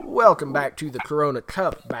Welcome back to the Corona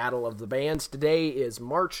Cup Battle of the Bands. Today is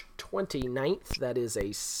March 29th. That is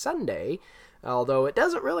a Sunday, although it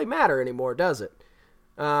doesn't really matter anymore, does it?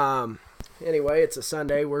 Anyway, it's a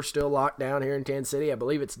Sunday. We're still locked down here in Kansas City. I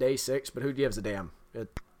believe it's day 6, but who gives a damn?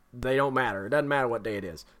 They don't matter. It doesn't matter what day it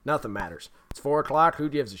is. Nothing matters. It's 4 o'clock. Who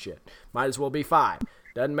gives a shit? Might as well be 5.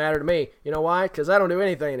 Doesn't matter to me. You know why? Because I don't do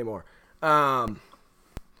anything anymore. Howdy,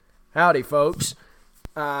 folks.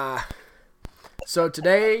 So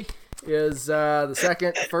today is the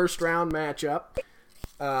second first-round matchup.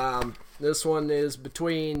 This one is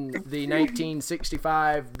between the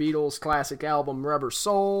 1965 Beatles classic album Rubber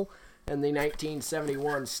Soul and the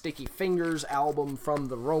 1971 Sticky Fingers album from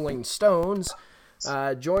the Rolling Stones.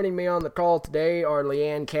 Joining me on the call today are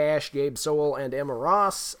Leanne Cash, Gabe Sowell, and Emma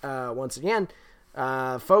Ross. Once again,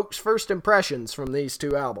 folks, first impressions from these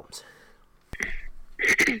two albums.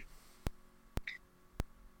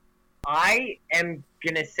 I am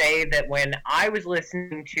going to say that when I was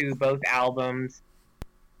listening to both albums,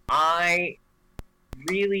 I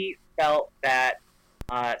really felt that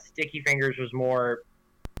Sticky Fingers was more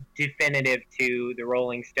definitive to the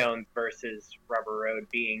Rolling Stones versus Rubber Road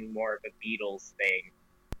being more of a Beatles thing.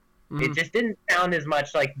 Mm-hmm. It just didn't sound as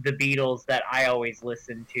much like the Beatles that I always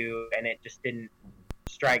listened to, and it just didn't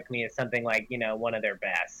strike me as something like, one of their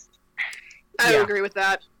best. I would agree with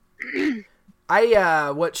that.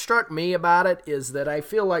 What struck me about it is that I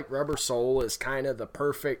feel like Rubber Soul is kind of the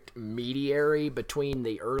perfect mediary between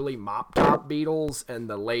the early Mop Top Beatles and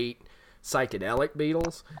the late psychedelic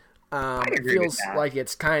Beatles. It feels like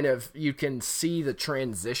it's kind of, you can see the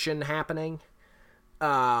transition happening.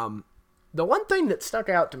 The one thing that stuck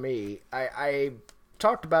out to me, I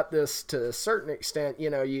talked about this to a certain extent,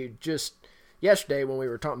 yesterday when we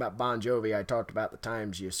were talking about Bon Jovi, I talked about the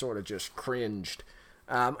times you sort of just cringed.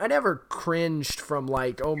 I never cringed from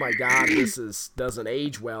like, oh my god, this doesn't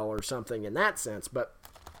age well or something in that sense, but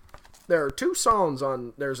there are two songs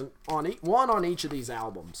one on each of these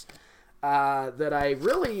albums that I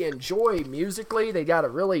really enjoy musically. They got a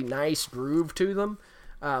really nice groove to them,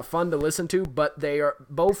 fun to listen to, but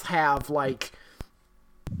both have like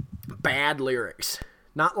bad lyrics.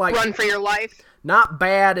 Not like Run for Your Life. Not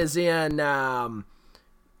bad as in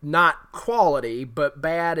not quality, but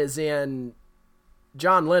bad as in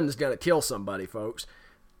John Lennon's gonna kill somebody, folks.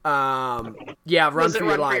 Run for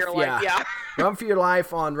Your Life. Yeah. Run for Your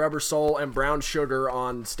Life on Rubber Soul and Brown Sugar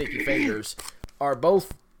on Sticky Fingers are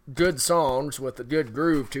both good songs with a good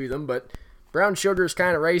groove to them, but Brown Sugar is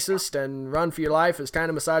kind of racist and Run for Your Life is kind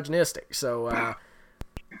of misogynistic, so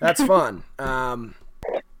that's fun.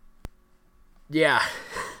 Yeah.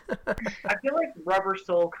 I feel like Rubber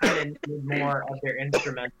Soul kind of needed more of their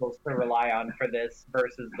instrumentals to rely on for this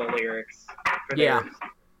versus the lyrics for theirs.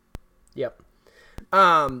 Yep.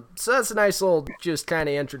 So that's a nice little just kind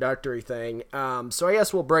of introductory thing. So I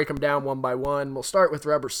guess we'll break them down one by one. We'll start with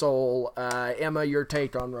Rubber Soul. Emma, your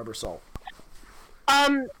take on Rubber Soul.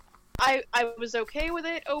 I was okay with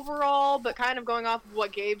it overall, but kind of going off of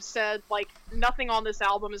what Gabe said, like, nothing on this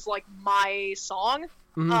album is like my song.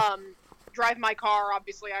 Mm-hmm. Drive My Car,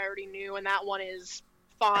 obviously I already knew, and that one is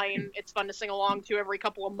fine. It's fun to sing along to every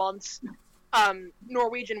couple of months.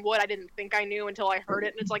 Norwegian Wood, I didn't think I knew until I heard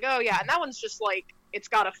it, and it's like, oh yeah, and that one's just like, it's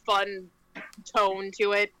got a fun tone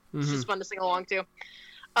to it. It's just fun to sing along to.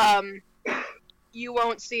 You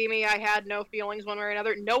Won't See Me, I had no feelings one way or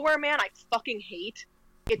another. Nowhere Man, I fucking hate.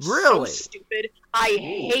 It's so stupid. I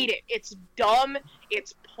hate it. It's dumb.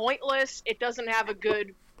 It's pointless. It doesn't have a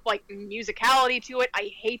good musicality to it. I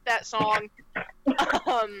hate that song.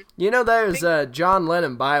 There's a John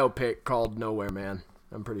Lennon biopic called Nowhere Man.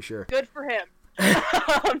 I'm pretty sure. Good for him.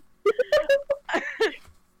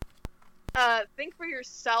 Think for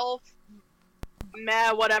Yourself.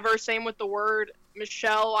 Meh, whatever. Same with The Word.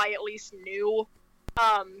 Michelle, I at least knew.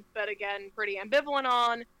 But again, pretty ambivalent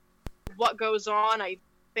on. What Goes On, I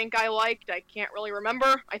think I liked. I can't really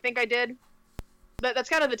remember. I think I did.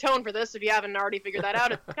 That's kind of the tone for this, if you haven't already figured that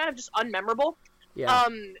out. It's kind of just unmemorable. Yeah.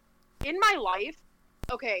 In My Life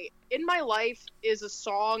is a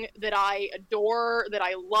song that I adore, that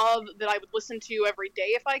I love, that I would listen to every day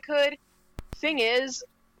if I could. Thing is,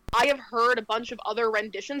 I have heard a bunch of other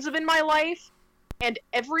renditions of In My Life, and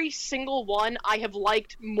every single one I have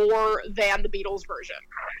liked more than the Beatles version.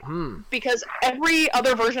 Because every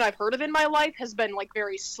other version I've heard of In My Life has been,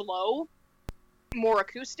 very slow, more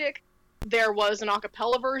acoustic. There was an a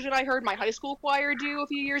cappella version I heard my high school choir do a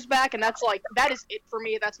few years back, and that is it for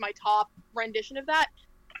me. That's my top rendition of that.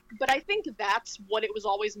 But I think that's what it was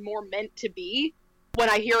always more meant to be. When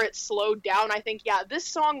I hear it slowed down, I think, yeah, this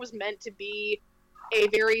song was meant to be a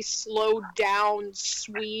very slowed down,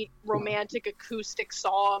 sweet, romantic, acoustic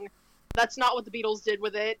song. That's not what the Beatles did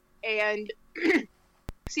with it, and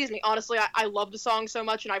excuse me, honestly, I love the song so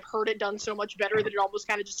much, and I've heard it done so much better that it almost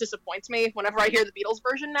kind of just disappoints me whenever I hear the Beatles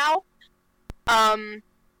version now.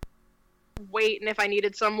 Wait, and If I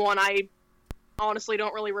Needed Someone, I honestly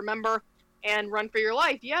don't really remember. And Run for Your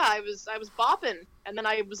Life, yeah, I was bopping, and then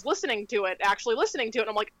I was actually listening to it, and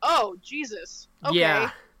I'm like, oh, Jesus, okay, Yeah.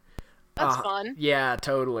 that's fun. Yeah,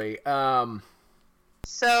 totally.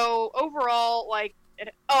 So, overall, like,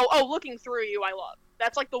 Looking Through You, I love.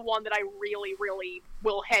 That's, like, the one that I really, really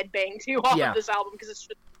will headbang to off of this album, because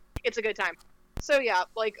it's a good time. So, yeah,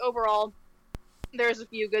 like, overall, there's a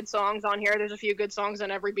few good songs on here. There's a few good songs on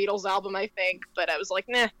every Beatles album, I think, but I was like,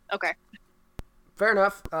 nah, okay. Fair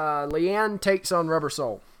enough. Leanne takes on Rubber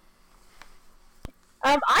Soul.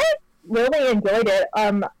 I really enjoyed it.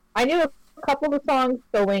 I knew a couple of the songs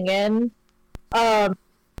going in.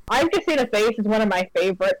 I've Just Seen a Face is one of my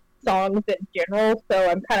favorite songs in general, so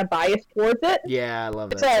I'm kind of biased towards it. Yeah, I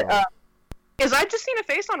love that song. Is I Just Seen a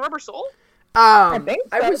Face on Rubber Soul? I think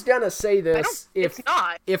so. I was gonna say this. It's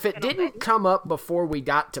not. If it didn't come up before we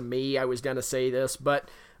got to me, I was gonna say this, but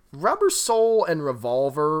Rubber Soul and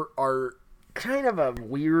Revolver are kind of a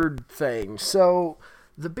weird thing. So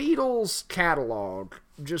the Beatles catalog,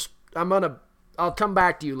 I'll come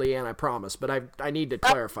back to you, Leanne, I promise, but I need to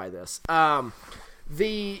clarify this.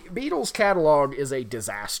 The Beatles catalog is a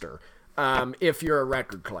disaster if you're a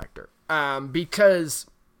record collector, because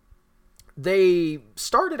they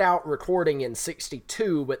started out recording in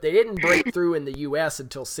 62, but they didn't break through in the U.S.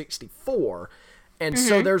 until 64. And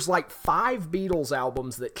so there's like 5 Beatles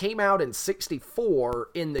albums that came out in 64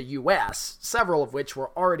 in the U.S., several of which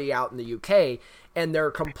were already out in the U.K., and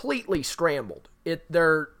they're completely scrambled.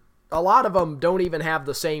 A lot of them don't even have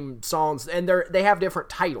the same songs, and they have different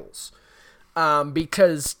titles.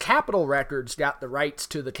 Because Capitol Records got the rights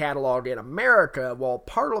to the catalog in America, while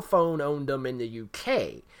Parlophone owned them in the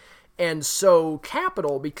UK. And so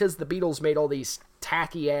Capitol, because the Beatles made all these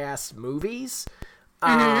tacky-ass movies,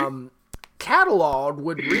 Catalog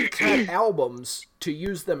would recut albums to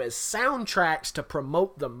use them as soundtracks to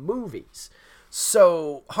promote the movies.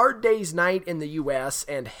 So Hard Day's Night in the US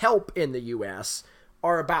and Help in the US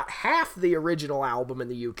are about half the original album in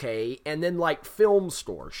the UK, and then like film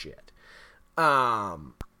store shit.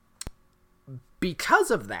 Because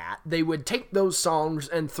of that, they would take those songs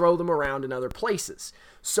and throw them around in other places.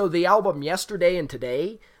 So the album Yesterday and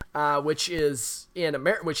Today, which is an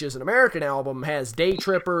American album, has Day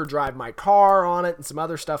Tripper, Drive My Car on it, and some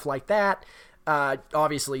other stuff like that.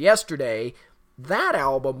 Obviously, Yesterday, that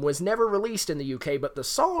album was never released in the UK, but the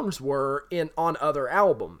songs were on other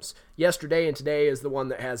albums. Yesterday and Today is the one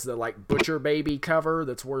that has the like Butcher Baby cover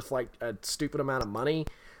that's worth like a stupid amount of money.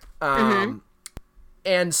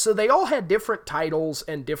 And so they all had different titles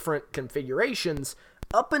and different configurations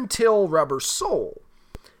up until Rubber Soul.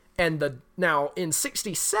 And now in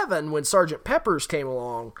 67, when Sgt. Pepper's came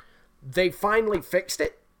along, they finally fixed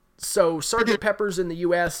it. So Sgt. Pepper's in the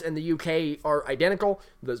US and the UK are identical.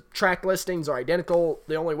 The track listings are identical.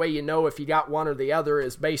 The only way you know if you got one or the other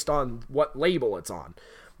is based on what label it's on.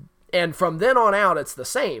 And from then on out, it's the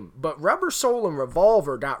same. But Rubber Soul and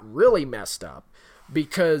Revolver got really messed up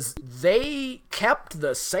because they kept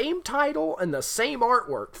the same title and the same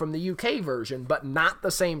artwork from the UK version, but not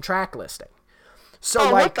the same track listing.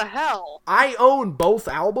 So, what the hell? I own both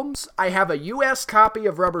albums. I have a US copy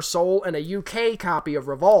of Rubber Soul and a UK copy of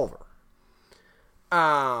Revolver.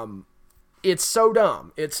 It's so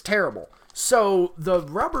dumb. It's terrible. So, the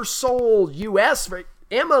Rubber Soul US...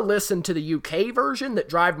 Emma listened to the UK version that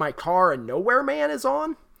Drive My Car and Nowhere Man is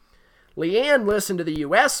on. Leanne listened to the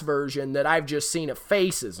US version that I've Just Seen a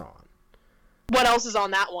Face is on. What else is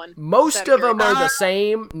on that one? Most of them are the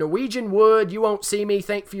same. Norwegian Wood, You Won't See Me,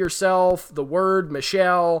 Think for Yourself, The Word,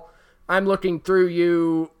 Michelle, I'm Looking Through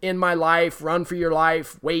You, In My Life, Run for Your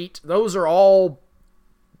Life, Wait. Those are all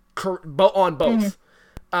on both.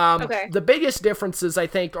 Okay. The biggest differences, I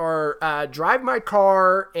think, are Drive My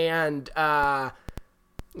Car and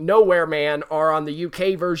Nowhere Man are on the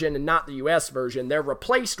UK version and not the US version. They're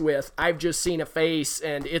replaced with I've Just Seen a Face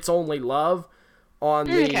and It's Only Love on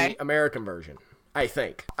the American version, I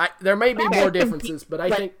think. There may be more differences, but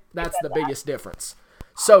I think that's the biggest difference.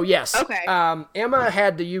 So, yes. Emma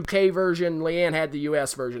had the UK version. Leanne had the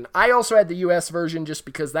US version. I also had the US version just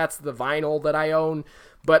because that's the vinyl that I own.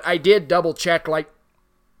 But I did double check, like,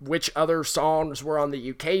 which other songs were on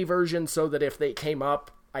the UK version so that if they came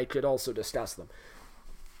up, I could also discuss them.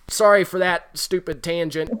 Sorry for that stupid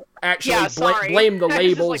tangent. Actually, blame the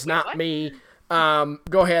labels, like, not me. Go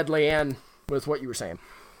ahead, Leanne, with what you were saying.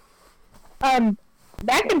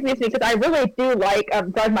 that confused me because I really do like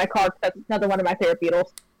Drive My Car. 'Cause that's another one of my favorite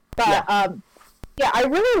Beatles. But yeah, I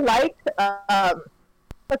really liked.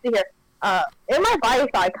 Let's see here. In My Life,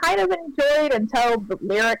 I kind of enjoyed until the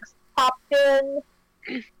lyrics popped in.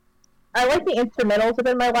 I like the instrumentals of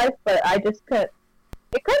In My Life, but I just couldn't.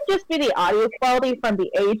 It could just be the audio quality from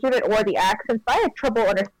the age of it or the accents, but I had trouble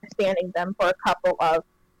understanding them for a couple of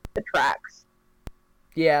the tracks.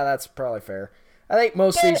 Yeah, that's probably fair. I think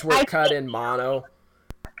most of these were cut in mono.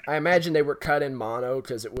 I imagine they were cut in mono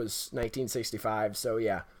because it was 1965, so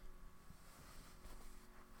yeah.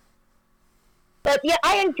 But yeah,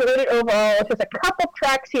 I enjoyed it overall. It's just a couple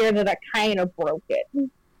tracks here that I kind of broke it.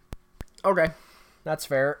 Okay, that's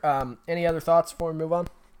fair. Any other thoughts before we move on?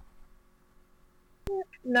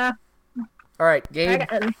 Nah. All right, Gabe,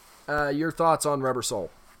 your thoughts on Rubber Soul?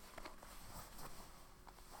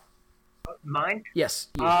 Mine? Yes.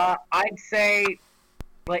 I'd say,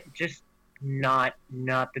 like, just not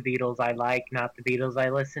the Beatles I like, not the Beatles I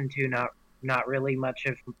listen to, not really much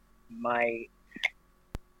of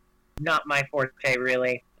not my forte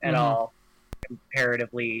really at all,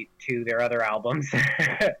 comparatively to their other albums.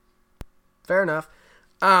 Fair enough.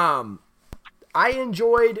 I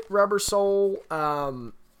enjoyed Rubber Soul.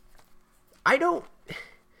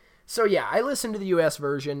 So yeah, I listened to the US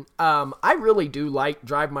version. I really do like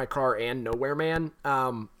Drive My Car and Nowhere Man.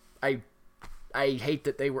 I hate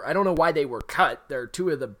that I don't know why they were cut. They're two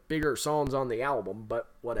of the bigger songs on the album, but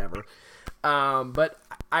whatever. But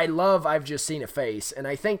I love I've Just Seen a Face, and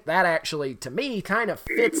I think that actually, to me, kind of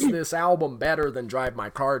fits this album better than Drive My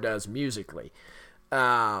Car does musically.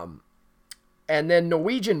 And then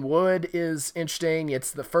Norwegian Wood is interesting.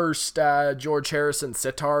 It's the first George Harrison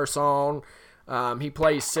sitar song. He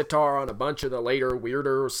plays sitar on a bunch of the later,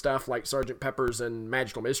 weirder stuff like Sgt. Pepper's and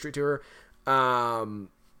Magical Mystery Tour.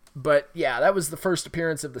 But yeah, that was the first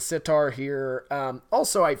appearance of the sitar here.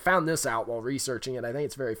 Also, I found this out while researching it. I think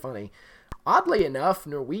it's very funny. Oddly enough,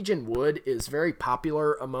 Norwegian Wood is very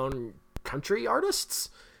popular among country artists.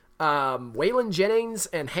 Waylon Jennings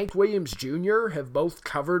and Hank Williams Jr. have both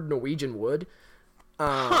covered Norwegian Wood.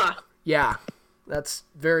 Yeah, that's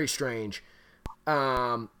very strange.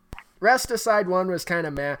 Rest of side one was kind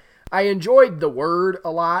of meh. I enjoyed The Word a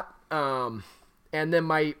lot. And then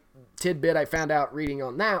my tidbit I found out reading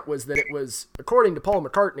on that was that it was, according to Paul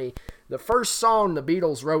McCartney, the first song the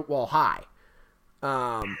Beatles wrote while high.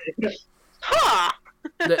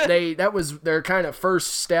 That was their kind of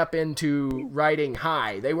first step into writing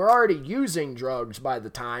high. They were already using drugs by the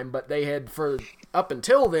time, but they had, for up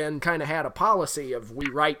until then, kind of had a policy of we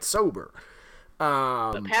write sober.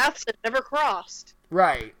 The paths had never crossed.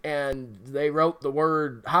 Right, and they wrote The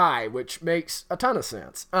Word high, which makes a ton of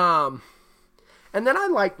sense. And then I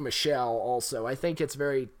like Michelle also. I think it's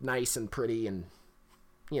very nice and pretty and,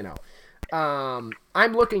 you know.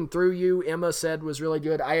 I'm Looking Through You, Emma said was really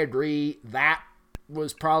good. I agree. That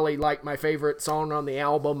was probably like my favorite song on the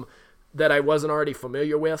album that I wasn't already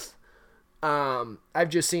familiar with. I've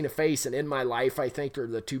Just Seen a Face and In My Life, I think, are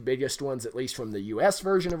the two biggest ones, at least from the US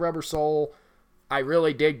version of Rubber Soul. I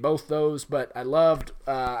really dig both those, but I loved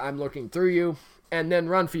I'm Looking Through You. And then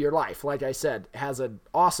Run for Your Life, like I said, has an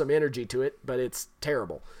awesome energy to it, but it's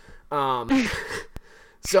terrible.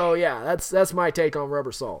 So yeah, that's my take on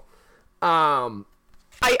Rubber Soul.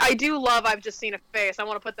 I do love I've Just Seen a Face. I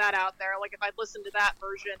want to put that out there. Like, if I'd listened to that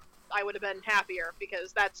version, I would have been happier,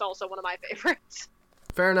 because that's also one of my favorites.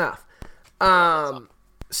 Fair enough.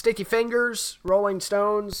 Sticky Fingers, Rolling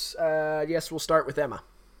Stones. Yes, we'll start with Emma.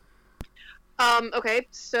 Okay,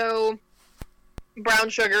 so Brown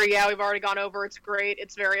Sugar, yeah, we've already gone over. It's great.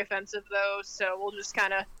 It's very offensive, though, so we'll just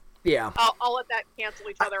kind of... Yeah. I'll let that cancel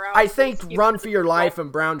each other out. I think Run for Your Life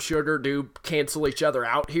and Brown Sugar do cancel each other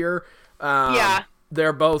out here. Yeah.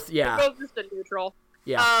 They're both, yeah. They're both just a neutral.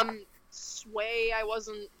 Yeah. Sway, I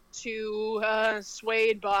wasn't too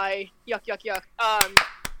swayed by. Yuck, yuck, yuck.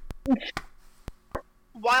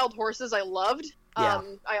 Wild Horses, I loved. Yeah.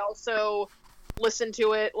 I also listened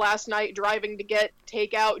to it last night driving to get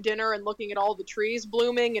takeout dinner and looking at all the trees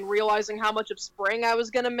blooming and realizing how much of spring I was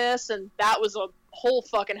going to miss, and that was a whole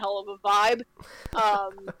fucking hell of a vibe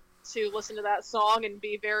to listen to that song and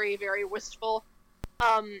be very, very wistful.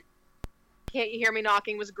 Can't You Hear Me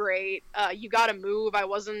Knocking was great. You Gotta Move, I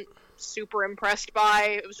wasn't super impressed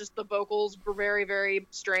by. It was just the vocals were very, very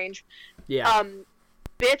strange. Yeah.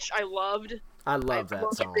 Bitch, I loved. I love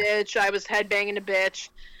that song. Bitch, I was headbanging to Bitch.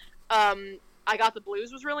 I Got the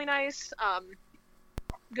Blues was really nice.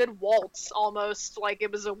 Good waltz, almost. Like,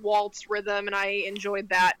 it was a waltz rhythm, and I enjoyed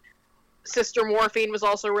that. Sister Morphine was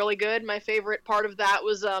also really good. My favorite part of that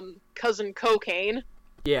was Cousin Cocaine.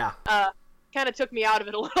 Yeah. Kind of took me out of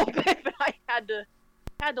it a little bit, but I had to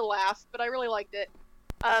Had to laugh, but I really liked it.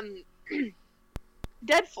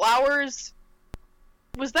 Dead Flowers,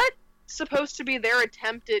 was that supposed to be their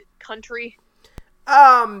attempt at country?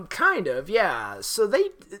 Kind of, yeah. So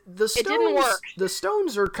the Stones, It didn't work. The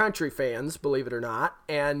Stones are country fans, believe it or not,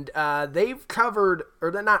 and they've covered,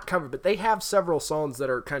 or they're not covered, but they have several songs that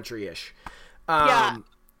are country-ish. Yeah.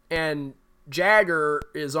 And Jagger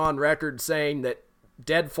is on record saying that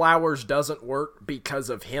Dead Flowers doesn't work because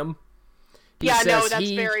of him. That's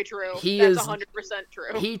very true. That's 100%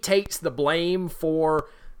 true. He takes the blame for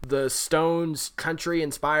the Stones'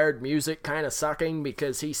 country-inspired music kind of sucking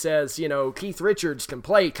because he says, Keith Richards can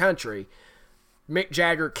play country. Mick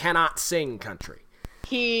Jagger cannot sing country.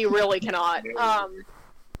 He really cannot.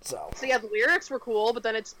 So yeah, the lyrics were cool, but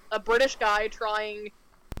then it's a British guy trying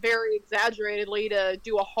very exaggeratedly to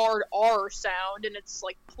do a hard R sound, and it's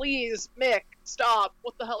like, please, Mick, stop.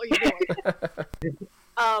 What the hell are you doing?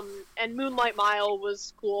 And Moonlight Mile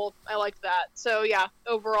was cool. I liked that. So yeah,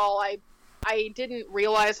 overall, I didn't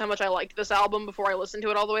realize how much I liked this album before I listened to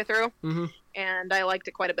it all the way through, and I liked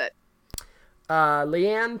it quite a bit.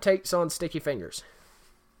 Leanne takes on Sticky Fingers.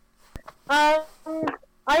 I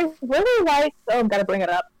really liked. Oh, gotta bring it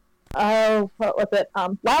up. Oh, what was it?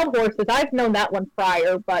 Wild Horses. I've known that one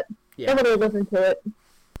prior, but never really listened to it.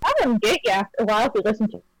 I didn't get you after a while to listen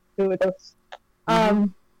to those.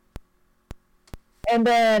 And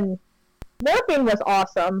then Morphine was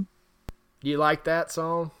awesome. You like that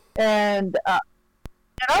song? And that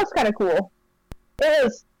was kind of cool. It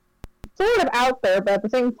was sort of out there, but at the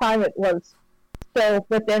same time, it was still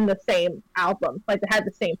within the same album. Like, it had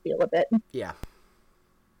the same feel of it. Yeah.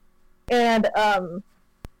 And,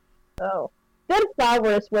 Dead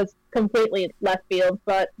Flowers was completely left field,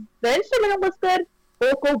 but the instrumental was good,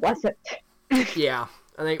 vocal wasn't. Yeah,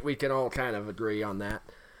 I think we can all kind of agree on that.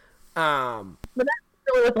 But that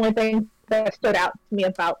really was the only thing that stood out to me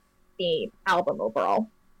about the album overall.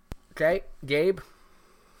 Okay, Gabe?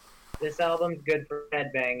 This album's good for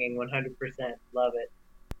headbanging, 100%. Love it.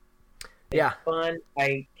 Yeah. It's fun.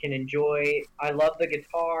 I can enjoy. I love the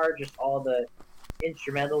guitar. Just all the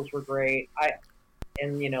instrumentals were great.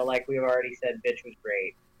 Like we've already said, Bitch was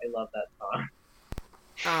great. I love that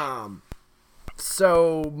song.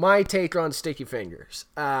 So my take on Sticky Fingers.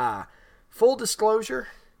 Full disclosure,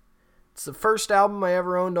 it's the first album I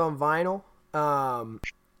ever owned on vinyl.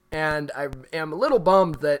 And I am a little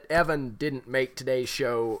bummed that Evan didn't make today's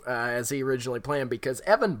show as he originally planned, because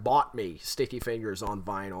Evan bought me Sticky Fingers on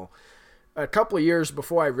vinyl a couple of years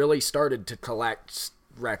before I really started to collect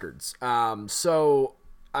records. So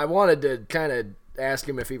I wanted to kind of ask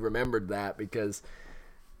him if he remembered that, because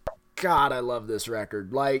God, I love this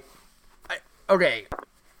record. Like, okay,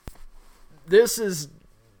 this is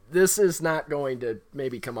not going to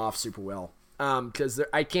maybe come off super well. Because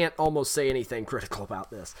I can't almost say anything critical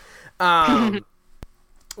about this.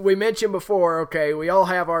 We mentioned before, okay, we all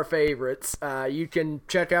have our favorites. You can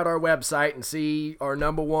check out our website and see our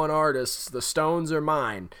number one artists. The Stones are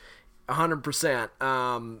mine,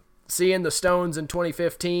 100%. Seeing the Stones in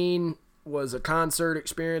 2015 was a concert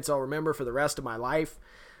experience I'll remember for the rest of my life.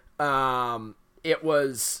 It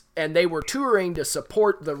was, and they were touring to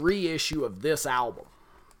support the reissue of this album.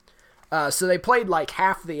 So they played like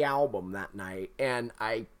half the album that night, and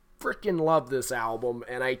I freaking love this album,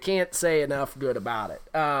 and I can't say enough good about it.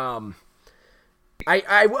 I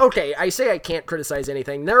say I can't criticize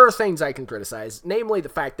anything. There are things I can criticize, namely the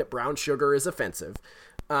fact that Brown Sugar is offensive.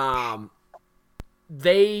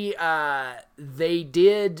 They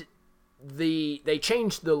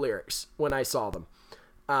changed the lyrics when I saw them.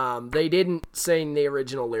 They didn't sing the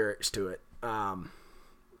original lyrics to it,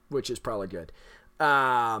 which is probably good.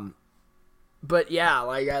 But yeah,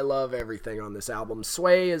 like, I love everything on this album.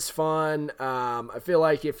 Sway is fun. I feel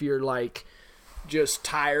like if you're like just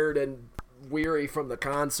tired and weary from the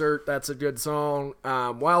concert, that's a good song.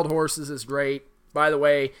 Wild Horses is great. By the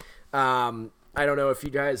way, I don't know if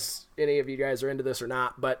any of you guys are into this or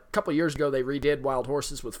not, but a couple of years ago they redid Wild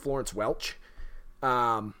Horses with Florence Welch,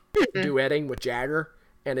 duetting with Jagger,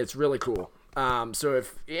 and it's really cool. So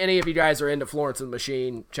if any of you guys are into Florence and the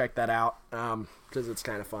Machine, check that out, because it's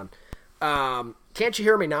kind of fun. Can't You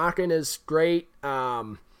Hear Me Knockin' is great. They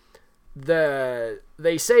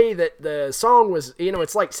say that the song was,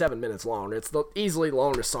 it's like 7 minutes long. It's the easily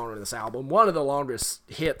longest song on this album. One of the longest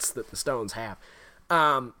hits that the Stones have.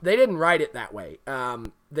 They didn't write it that way.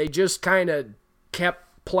 They just kind of kept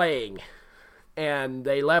playing, and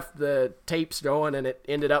they left the tapes going, and it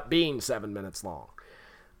ended up being 7 minutes long.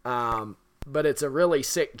 But it's a really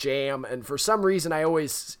sick jam, and for some reason I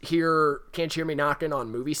always hear Can't You Hear Me Knockin' on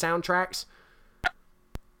movie soundtracks.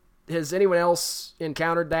 has anyone else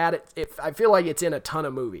encountered that? I feel like it's in a ton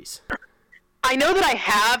of movies. I know that I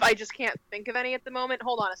have. I just can't think of any at the moment.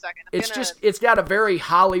 Hold on a second. It's got a very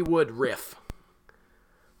Hollywood riff.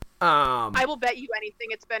 I will bet you anything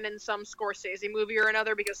it's been in some Scorsese movie or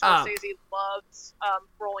another because Scorsese loves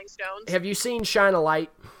Rolling Stones. Have you seen Shine a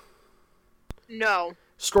Light? No.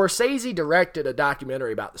 Scorsese directed a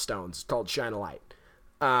documentary about the Stones called Shine a Light.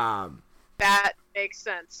 That makes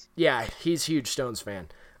sense. Yeah, he's a huge Stones fan.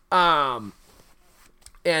 And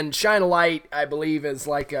Shine a Light, I believe, is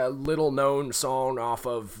like a little-known song off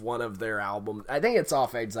of one of their albums. I think it's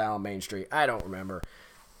off Exile on Main Street. I don't remember.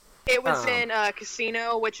 It was in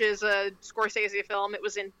Casino, which is a Scorsese film. It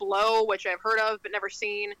was in Blow, which I've heard of but never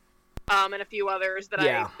seen, and a few others that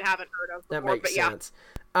I haven't heard of before. That makes sense.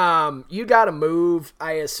 You Gotta Move.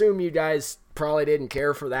 I assume you guys probably didn't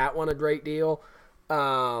care for that one a great deal.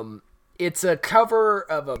 It's a cover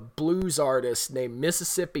of a blues artist named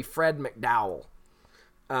Mississippi Fred McDowell.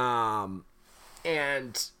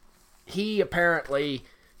 And he apparently,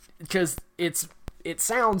 because it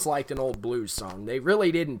sounds like an old blues song. They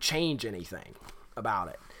really didn't change anything about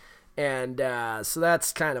it. And so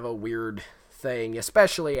that's kind of a weird thing,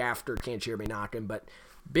 especially after Can't You Hear Me Knocking. But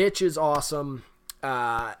Bitch is awesome.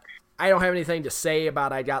 I don't have anything to say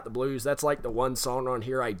about I Got the Blues. That's like the one song on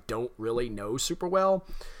here I don't really know super well.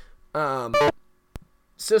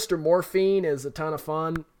 Sister Morphine is a ton of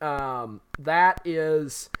fun. That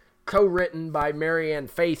is co-written by Marianne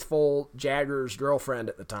Faithfull, Jagger's girlfriend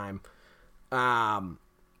at the time. And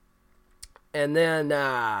then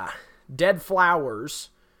Dead Flowers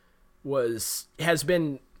has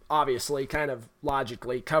been obviously kind of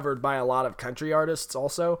logically covered by a lot of country artists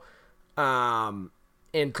also,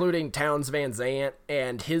 including Townes Van Zandt,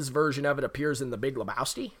 and his version of it appears in The Big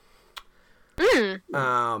Lebowski.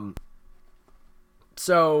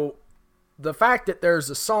 So the fact that there's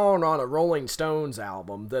a song on a Rolling Stones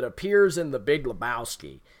album that appears in The Big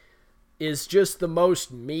Lebowski is just the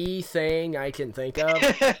most me thing I can think of.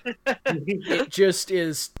 It just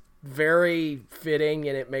is very fitting,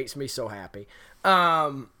 and it makes me so happy.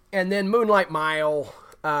 And then Moonlight Mile,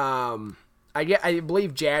 I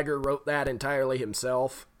believe Jagger wrote that entirely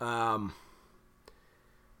himself.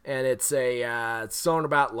 And it's a song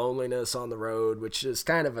about loneliness on the road, which is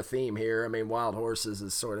kind of a theme here. I mean, Wild Horses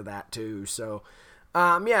is sort of that too. So,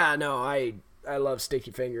 I love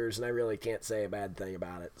Sticky Fingers, and I really can't say a bad thing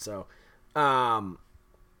about it. So,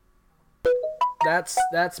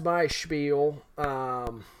 that's my spiel.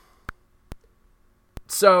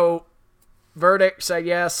 So, verdicts, I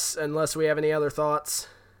guess, unless we have any other thoughts.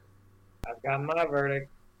 I've got my verdict.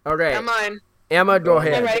 Okay. Got mine. Emma, go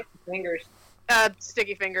ahead. Right. Fingers.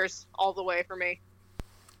 Sticky Fingers all the way for me.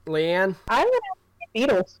 Leanne, I'm gonna have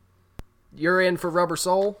Beatles. you're in for Rubber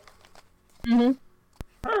Soul. Mm-hmm.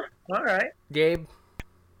 Huh. All right. Gabe,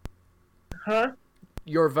 Huh?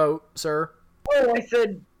 your vote, sir. Oh, I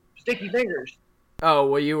said Sticky Fingers. Oh,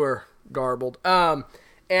 well, you were garbled. sorry.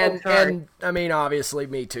 And I mean, obviously,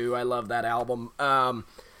 me too. I love that album.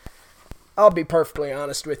 I'll be perfectly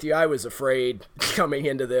honest with you. I was afraid coming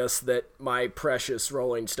into this that my precious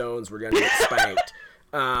Rolling Stones were going to get spanked.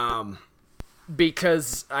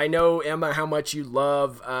 Because I know, Emma, how much you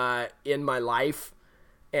love In My Life,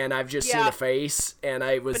 and I've just seen a face, and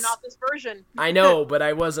I was... But not this version. I know, but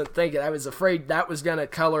I wasn't thinking. I was afraid that was going to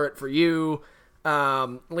color it for you.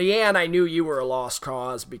 Leanne, I knew you were a lost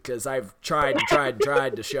cause because I've tried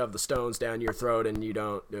to shove the Stones down your throat, and you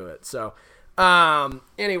don't do it. So...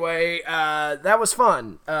 anyway, that was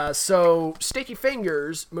fun. So Sticky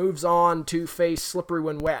Fingers moves on to face Slippery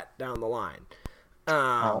When Wet down the line.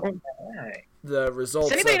 The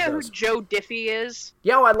results. Does anybody of know those. who Joe Diffie is?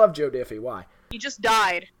 Yeah, I love Joe Diffie. Why? He just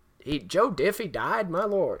died Joe Diffie died? My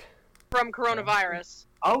lord. from coronavirus.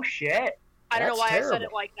 Oh shit. I don't know That's why I said terrible.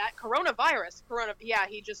 it like that. Coronavirus. Yeah,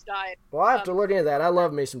 he just died. Well, I have to look into that. I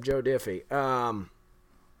love me some Joe Diffie.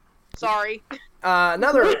 Sorry.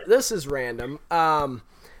 This is random.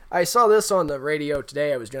 I saw this on the radio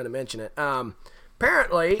today. I was going to mention it.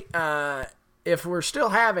 Apparently, if we're still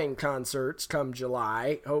having concerts come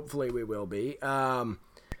July, hopefully we will be,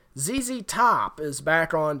 ZZ Top is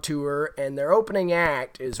back on tour, and their opening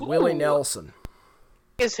act is Willie Nelson.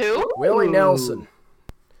 Is who? Willie Nelson.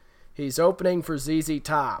 He's opening for ZZ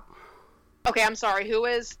Top. Okay, I'm sorry. Who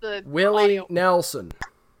is the Willie audio? Nelson.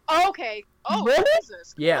 Oh, okay. Oh, Really?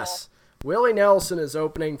 Jesus. Cool. Yes. Willie Nelson is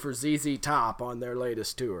opening for ZZ Top on their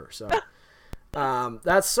latest tour. So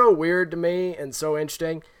that's so weird to me and so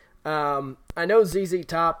interesting. I know ZZ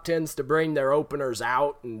Top tends to bring their openers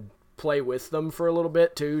out and play with them for a little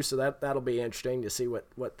bit too, so that'll be interesting to see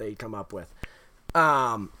what they come up with.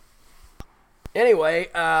 Anyway,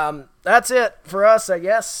 that's it for us, I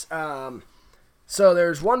guess. So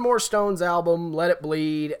there's one more Stones album, Let It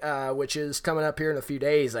Bleed, which is coming up here in a few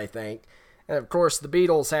days, I think. And of course, the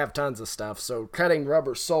Beatles have tons of stuff, so cutting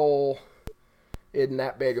Rubber Soul isn't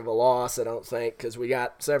that big of a loss, I don't think, because we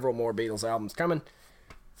got several more Beatles albums coming.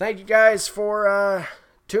 Thank you guys for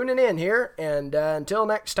tuning in here, and until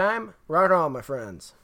next time, rock on, my friends.